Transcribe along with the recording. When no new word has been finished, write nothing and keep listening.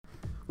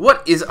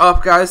What is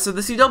up, guys? So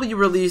the CW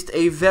released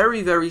a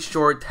very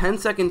short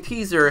 10-second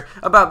teaser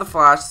about The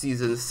Flash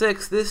Season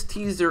 6. This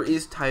teaser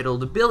is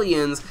titled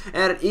Billions,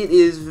 and it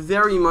is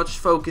very much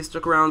focused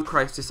around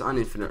Crisis on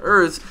Infinite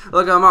Earths,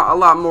 like a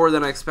lot more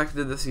than I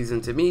expected the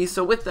season to be.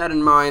 So with that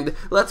in mind,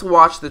 let's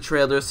watch the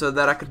trailer so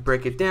that I could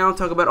break it down,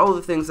 talk about all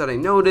the things that I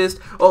noticed,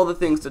 all the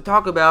things to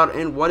talk about,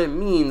 and what it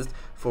means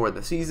for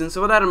the season. So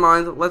with that in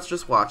mind, let's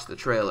just watch the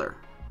trailer.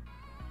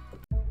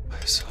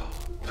 I saw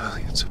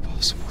billions of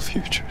possible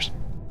futures.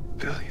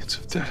 Billions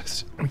of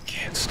deaths. We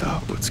can't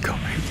stop what's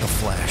coming. The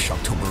Flash,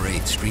 October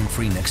 8th. Stream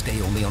free next day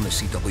only on the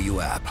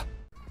CW app.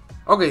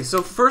 Okay,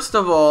 so first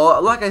of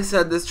all, like I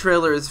said, this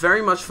trailer is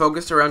very much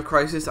focused around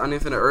Crisis on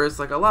Infinite Earths,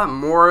 like a lot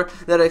more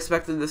that I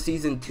expected the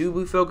season to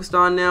be focused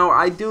on now.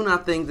 I do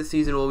not think the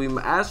season will be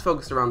as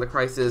focused around the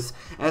Crisis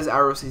as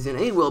Arrow Season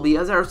 8 will be,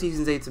 as Arrow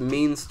Season 8's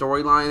main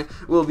storyline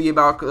will be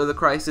about the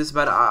Crisis,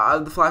 but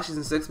the Flash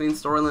Season 6 main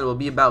storyline will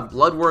be about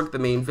Bloodwork, the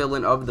main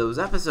villain of those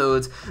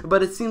episodes.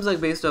 But it seems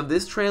like based off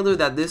this trailer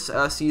that this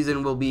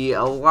season will be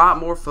a lot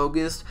more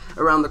focused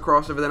around the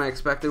crossover than I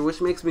expected,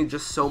 which makes me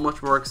just so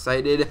much more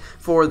excited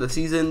for the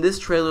season. This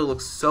trailer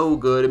looks so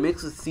good. It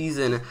makes the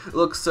season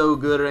look so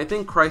good, and I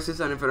think Crisis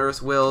on Infinite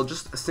Earths will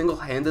just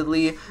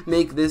single-handedly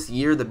make this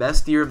year the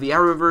best year of the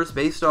Arrowverse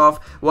based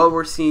off what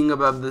we're seeing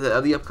about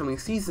the upcoming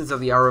seasons of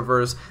the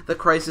Arrowverse. The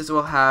Crisis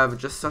will have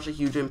just such a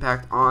huge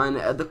impact on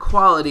the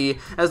quality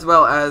as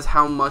well as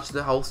how much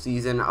the whole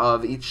season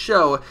of each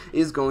show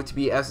is going to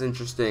be as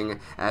interesting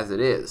as it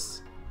is.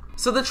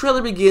 So the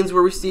trailer begins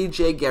where we see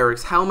Jay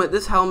Garrick's helmet.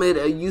 This helmet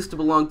used to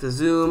belong to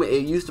Zoom,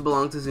 it used to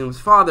belong to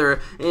Zoom's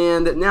father,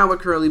 and now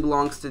it currently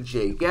belongs to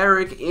Jay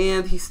Garrick,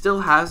 and he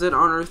still has it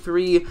on Earth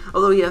 3.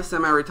 Although he has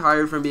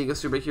semi-retired from being a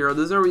superhero,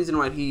 there's no reason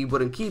why he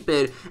wouldn't keep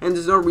it, and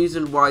there's no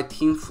reason why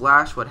Team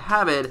Flash would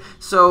have it.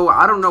 So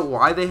I don't know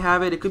why they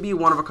have it. It could be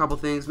one of a couple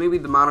things. Maybe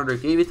the Monitor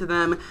gave it to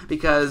them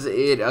because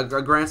it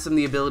grants them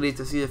the ability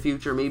to see the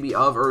future maybe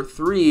of Earth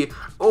 3,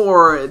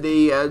 or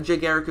Jay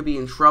Garrick could be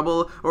in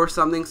trouble or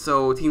something,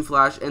 so Team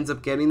Flash ends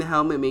up getting the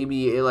helmet.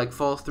 Maybe it like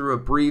falls through a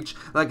breach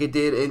like it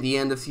did in the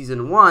end of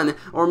season 1,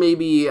 or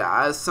maybe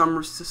some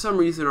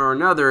reason or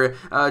another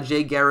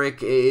Jay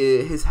Garrick,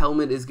 his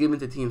helmet is given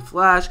to Team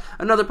Flash.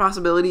 Another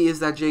possibility is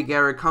that Jay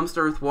Garrick comes to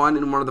Earth 1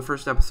 in one of the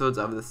first episodes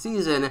of the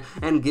season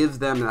and gives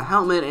them the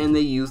helmet, and they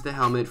use the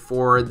helmet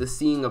for the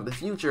seeing of the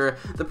future.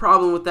 The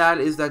problem with that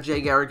is that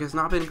Jay Garrick has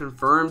not been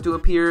confirmed to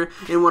appear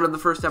in one of the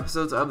first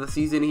episodes of the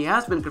season. He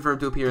has been confirmed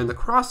to appear in the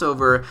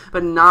crossover,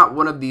 but not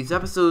one of these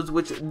episodes,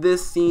 which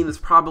this scene is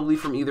probably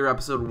from either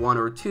episode 1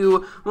 or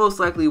 2,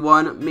 most likely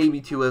 1, maybe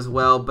 2 as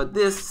well, but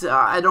this,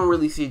 I don't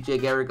really see Jay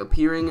Garrick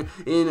appearing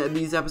in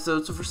these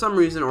episodes, so for some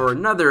reason or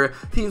another,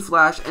 Team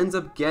Flash ends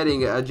up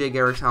getting Jay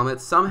Garrick's helmet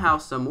somehow,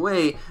 some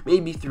way,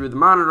 maybe through the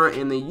Monitor,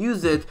 and they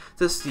use it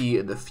to see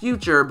the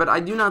future, but I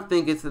do not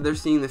think it's that they're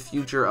seeing the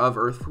future of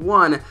Earth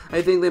 1,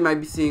 I think they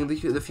might be seeing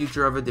the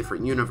future of a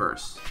different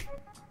universe.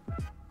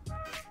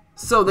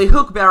 So they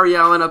hook Barry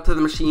Allen up to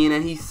the machine,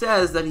 and he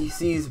says that he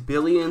sees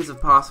billions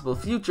of possible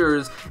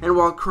futures, and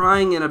while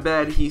crying in a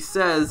bed, he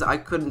says, "I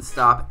couldn't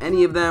stop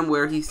any of them,"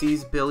 where he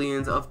sees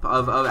billions of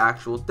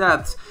actual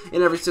deaths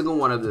in every single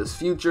one of those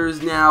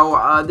futures.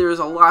 Now, there's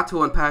a lot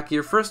to unpack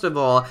here. First of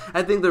all,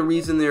 I think the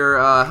reason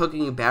they're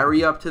hooking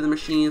Barry up to the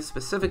machine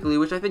specifically,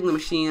 which I think the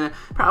machine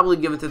probably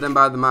given to them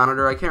by the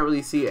Monitor, I can't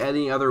really see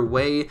any other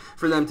way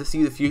for them to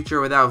see the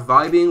future without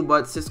vibing,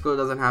 but Cisco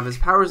doesn't have his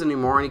powers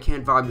anymore, and he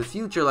can't vibe the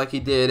future like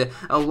he did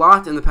a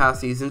lot in the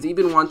past seasons,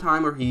 even one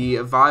time where he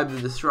vibed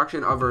the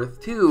destruction of Earth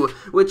 2,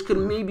 which could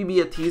maybe be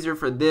a teaser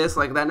for this.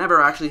 Like, that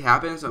never actually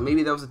happened, so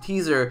maybe that was a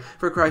teaser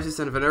for Crisis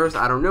on Infinite Earths,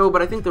 I don't know, but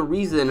I think the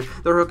reason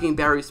they're hooking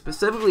Barry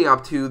specifically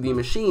up to the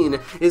machine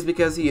is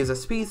because he is a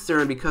speedster,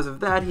 and because of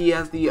that, he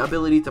has the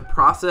ability to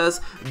process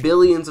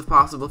billions of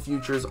possible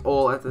futures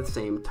all at the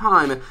same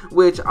time,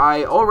 which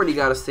I already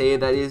gotta say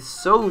that is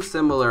so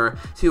similar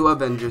to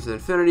Avengers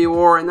Infinity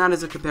War, and that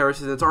is a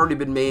comparison that's already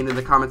been made in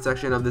the comment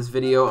section of this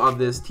video, of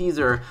this teaser.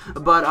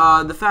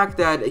 But the fact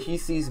that he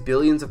sees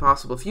billions of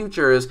possible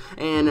futures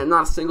and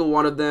not a single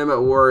one of them,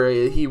 or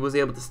he was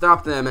able to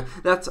stop them,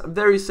 that's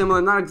very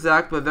similar, not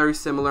exact, but very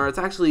similar. It's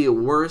actually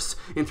worse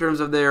in terms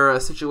of their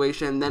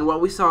situation than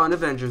what we saw in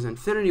Avengers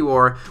Infinity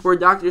War, where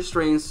Doctor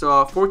Strange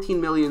saw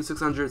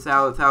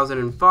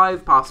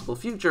 14,600,005 possible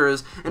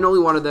futures, and only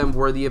one of them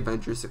were the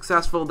Avengers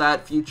successful.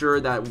 That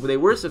future that they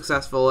were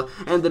successful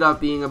ended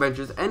up being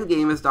Avengers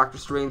Endgame, as Doctor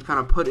Strange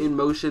kind of put in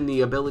motion the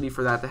ability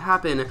for that to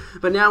happen.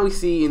 But now we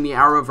see in the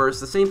Arrowverse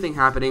the same thing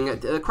happening.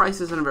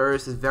 Crisis on Infinite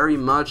Earths is very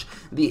much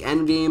the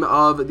endgame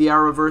of the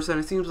Arrowverse, and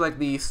it seems like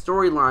the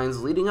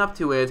storylines leading up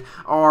to it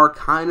are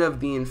kind of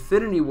the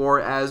Infinity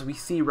War, as we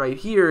see right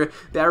here.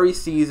 Barry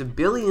sees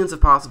billions of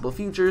possible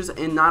futures,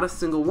 and not a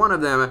single one of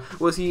them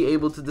was he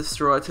able to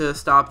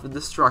stop the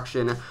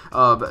destruction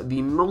of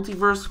the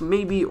multiverse,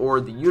 maybe,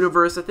 or the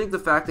universe. I think the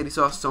fact that he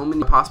saw so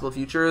many possible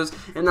futures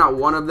and not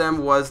one of them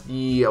was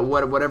the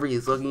whatever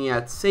he's looking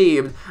at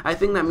saved, I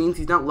think that means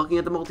he's not looking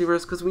at the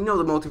multiverse, because we know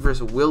the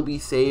multiverse will be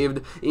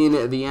saved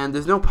in the end.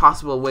 There's no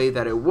possible way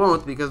that it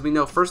won't, because we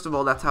know, first of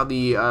all, that's how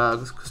the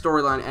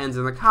storyline ends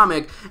in the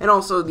comic, and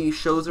also the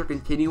shows are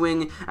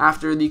continuing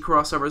after the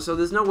crossover, so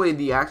there's no way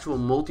the actual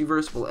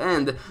multiverse will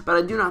end. But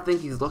I do not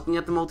think he's looking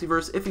at the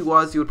multiverse. If he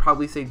was, he would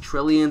probably say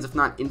trillions, if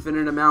not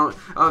infinite amount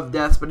of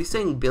deaths, but he's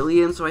saying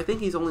billions, so I think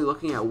he's only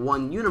looking at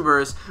one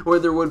universe where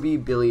there would be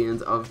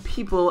billions of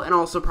people, and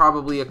also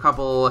probably a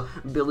couple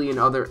billion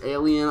other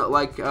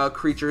alien-like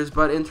creatures.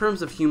 But in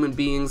terms of human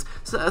beings,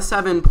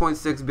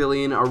 7.6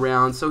 billion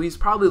around, so he's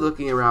probably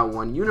looking around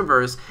one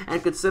universe.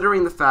 And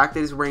considering the fact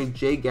that he's wearing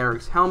Jay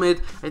Garrick's helmet,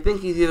 I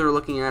think he's either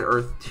looking at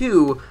Earth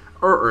 2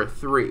 or Earth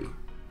 3.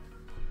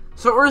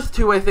 So Earth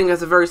 2, I think,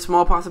 has a very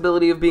small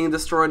possibility of being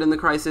destroyed in the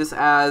Crisis,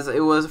 as it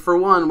was, for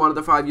one of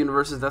the 5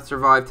 universes that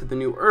survived to the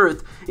new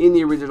Earth in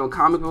the original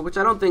comic book, which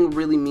I don't think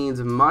really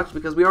means much,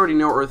 because we already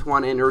know Earth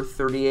 1 and Earth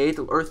 38.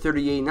 Earth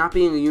 38 not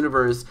being a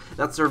universe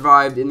that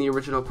survived in the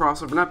original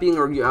crossover, not being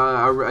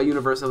a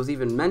universe that was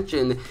even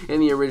mentioned in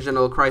the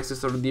original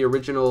Crisis, or the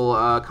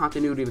original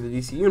continuity of the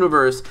DC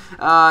universe.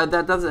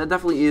 That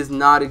definitely is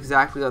not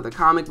exactly like the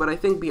comic, but I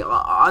think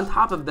on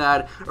top of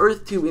that,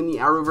 Earth 2 in the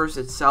Arrowverse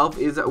itself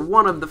is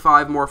one of the 5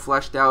 more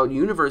fleshed out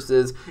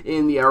universes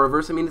in the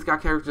Arrowverse. I mean, it's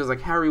got characters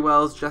like Harry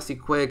Wells, Jesse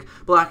Quick,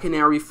 Black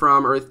Canary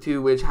from Earth 2,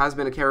 which has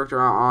been a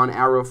character on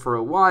Arrow for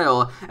a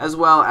while, as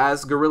well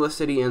as Gorilla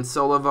City and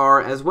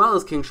Solovar, as well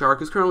as King Shark,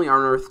 who's currently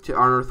on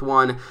Earth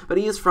 1, but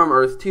he is from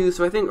Earth 2,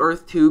 so I think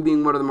Earth 2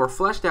 being one of the more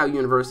fleshed out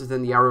universes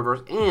in the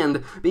Arrowverse,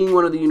 and being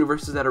one of the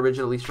universes that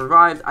originally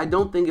survived, I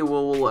don't think it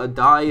will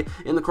die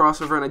in the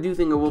crossover, and I do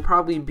think it will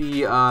probably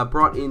be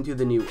brought into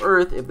the new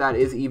Earth, if that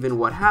is even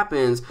what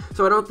happens.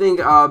 So I don't think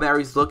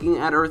Barry's looking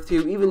at Earth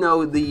 2, even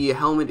though the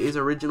helmet is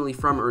originally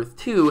from Earth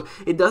 2,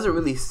 it doesn't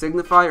really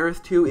signify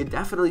Earth 2, it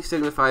definitely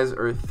signifies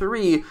Earth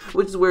 3,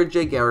 which is where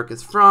Jay Garrick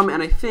is from,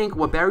 and I think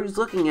what Barry's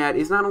looking at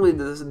is not only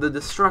the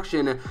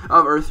destruction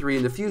of Earth 3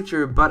 in the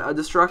future, but a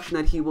destruction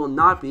that he will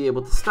not be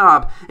able to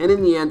stop, and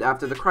in the end,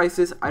 after the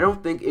Crisis, I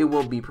don't think it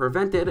will be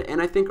prevented,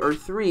 and I think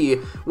Earth 3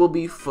 will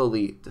be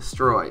fully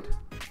destroyed.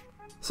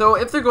 So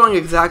if they're going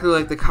exactly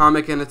like the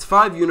comic and it's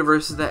 5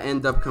 universes that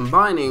end up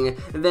combining,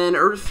 then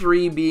Earth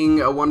 3 being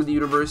one of the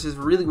universes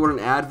really wouldn't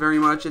add very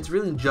much. It's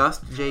really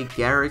just Jay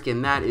Garrick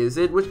and that is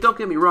it, which, don't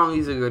get me wrong,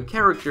 he's a good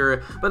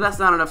character, but that's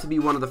not enough to be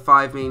one of the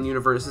 5 main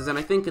universes. And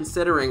I think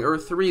considering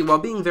Earth 3, while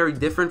being very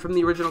different from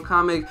the original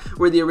comic,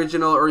 where the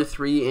original Earth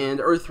 3 and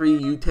Earth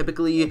 3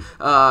 typically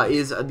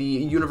is the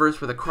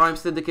universe where the Crime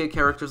Syndicate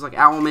characters like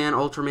Owlman,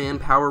 Ultraman,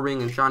 Power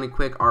Ring, and Johnny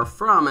Quick are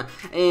from,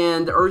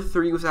 and Earth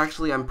 3 was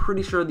actually, I'm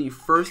pretty sure, the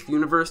first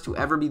universe to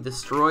ever be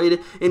destroyed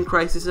in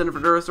Crisis on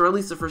Infinite Earths, or at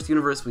least the first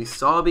universe we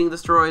saw being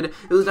destroyed.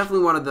 It was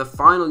definitely one of the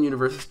final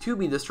universes to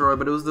be destroyed,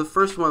 but it was the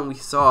first one we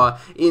saw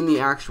in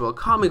the actual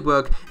comic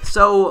book.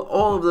 So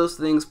all of those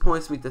things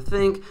points me to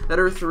think that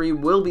Earth 3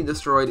 will be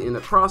destroyed in the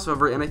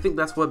crossover, and I think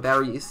that's what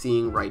Barry is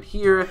seeing right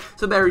here.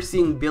 So Barry's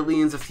seeing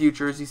billions of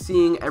futures, he's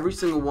seeing every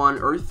single one,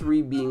 Earth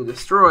 3 being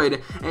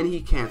destroyed, and he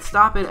can't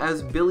stop it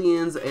as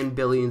billions and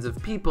billions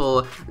of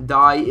people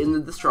die in the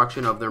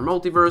destruction of their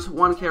multiverse.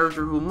 One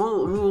character who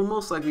will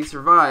most likely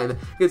survive,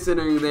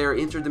 considering their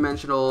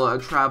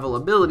interdimensional travel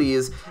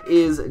abilities,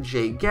 is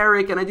Jay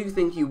Garrick, and I do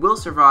think he will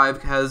survive,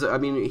 because, I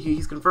mean,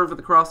 he's confirmed for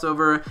the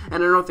crossover,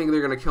 and I don't think they're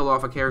going to kill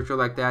off a character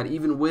like that,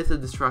 even with the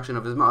destruction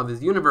of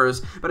his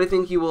universe, but I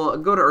think he will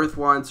go to Earth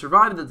 1,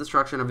 survive the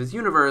destruction of his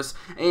universe,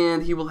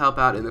 and he will help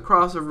out in the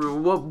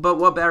crossover. But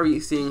what Barry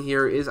is seeing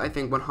here is, I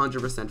think,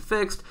 100%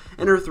 fixed,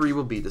 and Earth 3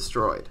 will be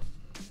destroyed.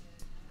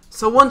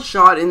 So one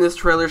shot in this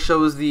trailer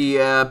shows the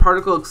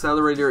particle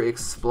accelerator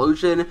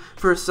explosion.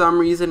 For some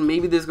reason,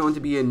 maybe there's going to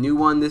be a new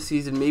one this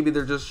season, maybe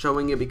they're just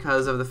showing it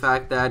because of the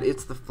fact that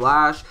it's the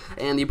Flash,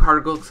 and the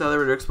particle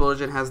accelerator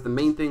explosion has the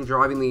main thing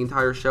driving the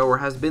entire show, or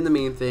has been the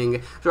main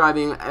thing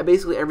driving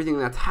basically everything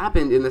that's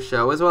happened in the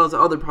show, as well as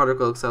other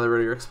particle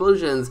accelerator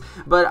explosions.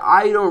 But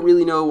I don't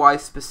really know why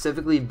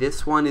specifically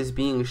this one is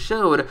being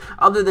showed,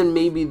 other than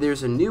maybe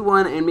there's a new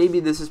one, and maybe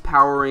this is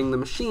powering the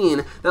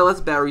machine that lets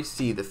Barry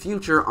see the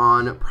future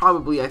on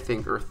probably, I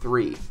think, Earth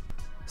 3.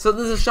 So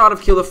this is a shot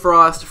of Killer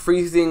Frost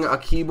freezing a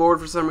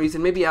keyboard for some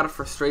reason, maybe out of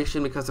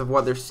frustration because of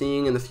what they're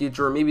seeing in the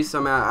future, or maybe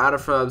some out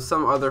of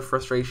some other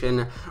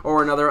frustration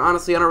or another.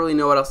 Honestly, I don't really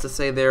know what else to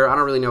say there. I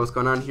don't really know what's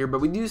going on here, but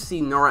we do see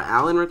Nora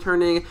Allen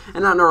returning,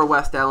 and not Nora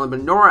West Allen,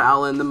 but Nora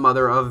Allen, the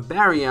mother of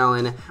Barry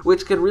Allen,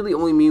 which could really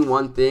only mean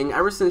one thing.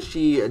 Ever since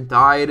she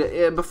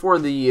died before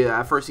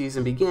the first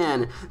season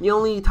began, the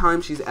only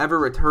time she's ever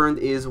returned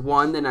is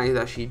the night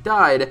that she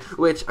died,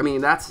 which, I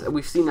mean,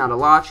 we've seen that a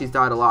lot. She's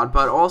died a lot,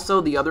 but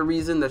also the other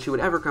reason that she would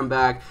ever come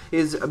back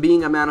is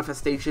being a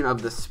manifestation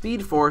of the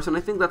Speed Force, and I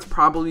think that's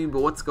probably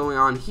what's going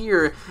on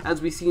here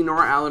as we see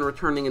Nora Allen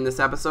returning in this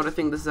episode. I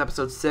think this is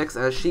episode 6,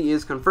 as she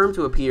is confirmed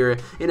to appear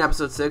in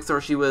episode 6, or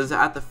she was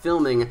at the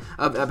filming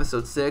of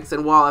episode 6,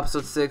 and while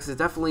episode 6 is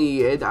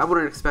definitely, I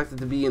wouldn't expect it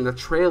to be in the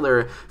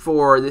trailer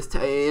for this,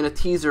 in a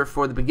teaser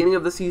for the beginning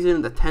of the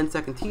season, the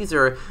 10-second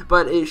teaser,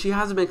 but she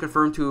hasn't been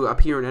confirmed to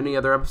appear in any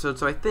other episode,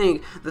 so I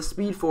think the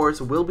Speed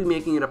Force will be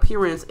making an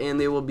appearance, and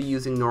they will be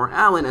using Nora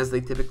Allen, as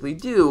they typically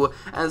do,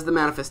 as the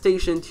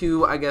manifestation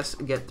to, I guess,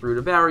 get through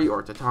to Barry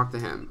or to talk to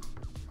him.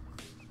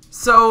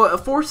 So,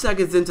 4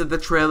 seconds into the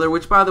trailer,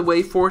 which, by the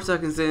way, 4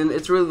 seconds in,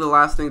 it's really the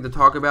last thing to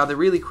talk about. They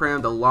really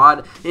crammed a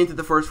lot into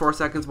the first 4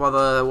 seconds,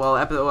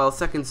 while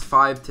seconds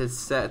 5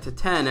 to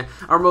 10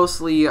 are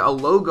mostly a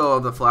logo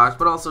of the Flash,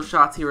 but also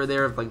shots here or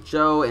there of, like,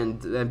 Joe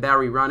and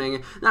Barry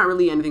running. Not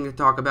really anything to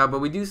talk about, but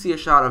we do see a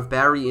shot of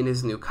Barry in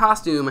his new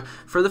costume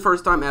for the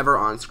first time ever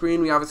on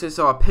screen. We obviously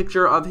saw a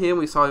picture of him.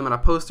 We saw him on a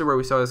poster where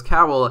we saw his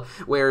cowl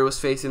where he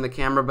was facing the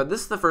camera, but this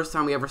is the first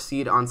time we ever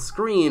see it on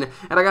screen,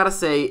 and I gotta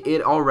say,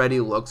 it already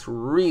looks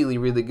really,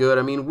 really good.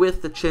 I mean,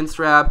 with the chin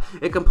strap,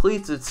 it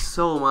completes it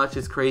so much,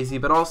 it's crazy,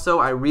 but also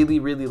I really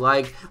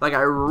like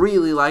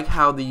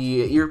how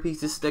the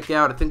earpieces stick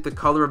out. I think the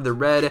color of the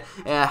red,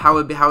 how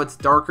it's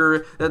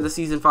darker than the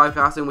season 5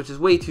 costume, which is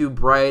way too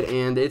bright,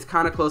 and it's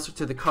kind of closer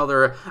to the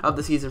color of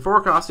the season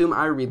 4 costume.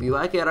 I really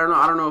like it. I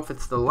don't know if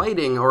it's the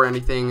lighting or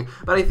anything,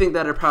 but I think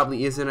that it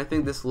probably isn't. I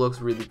think this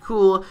looks really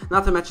cool,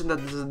 not to mention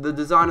that the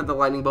design of the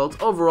lightning bolts.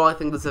 Overall, I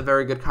think this is a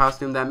very good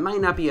costume that might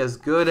not be as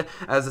good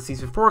as the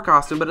season 4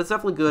 costume, but it's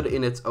definitely good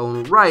in its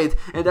own right,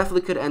 and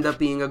definitely could end up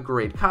being a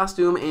great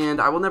costume,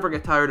 and I will never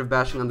get tired of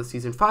bashing on the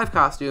season 5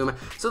 costume,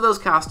 so those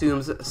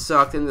costumes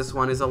sucked, and this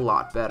one is a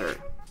lot better.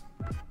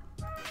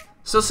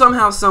 So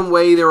somehow, some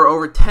way, there were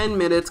over 10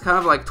 minutes, kind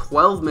of like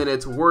 12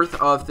 minutes worth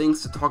of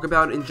things to talk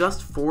about in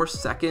just 4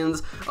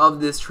 seconds of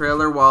this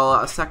trailer,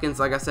 while seconds,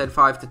 like I said,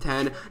 5 to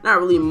 10, not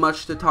really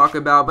much to talk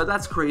about, but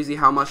that's crazy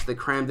how much they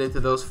crammed into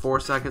those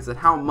 4 seconds and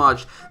how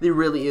much there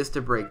really is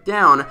to break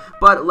down.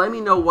 But let me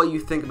know what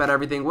you think about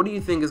everything. What do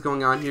you think is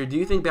going on here? Do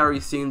you think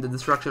Barry's seeing the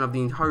destruction of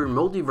the entire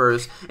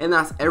multiverse, and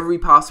that's every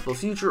possible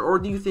future, or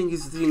do you think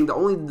he's seeing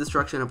only the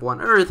destruction of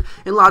one Earth,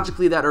 and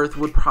logically that Earth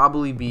would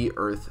probably be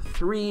Earth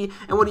 3?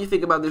 And what do you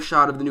think about this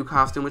shot of the new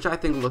costume, which I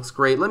think looks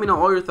great? Let me know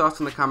all your thoughts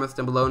in the comments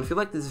down below, and if you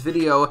like this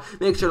video,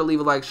 make sure to leave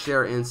a like,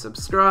 share, and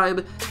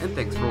subscribe, and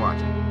thanks for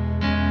watching.